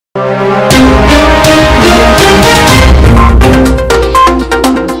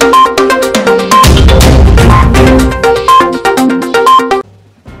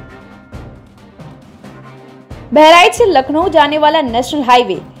बहराइच से लखनऊ जाने वाला नेशनल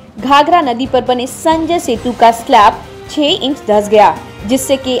हाईवे घाघरा नदी पर बने संजय सेतु का स्लैब 6 इंच धंस गया,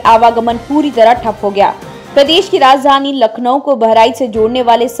 जिससे कि आवागमन पूरी तरह ठप हो गया। प्रदेश की राजधानी लखनऊ को बहराइच से जोड़ने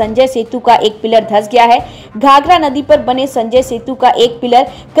वाले संजय सेतु का एक पिलर धंस गया है। घाघरा नदी पर बने संजय सेतु का एक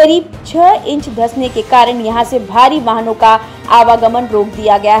पिलर करीब 6 इंच धंसने के कारण यहां से भारी वाहनों का आवागमन रोक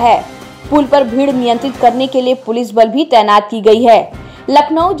दिया गया है। पुल पर भीड़ नियंत्रित करने के लिए पुलिस बल भी तैनात की गई है।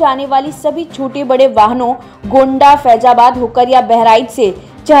 लखनऊ जाने वाली सभी छोटे बड़े वाहनों गोंडा फैजाबाद होकर या बहराइच से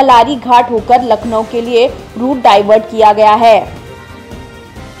चहलारी घाट होकर लखनऊ के लिए रूट डाइवर्ट किया गया है।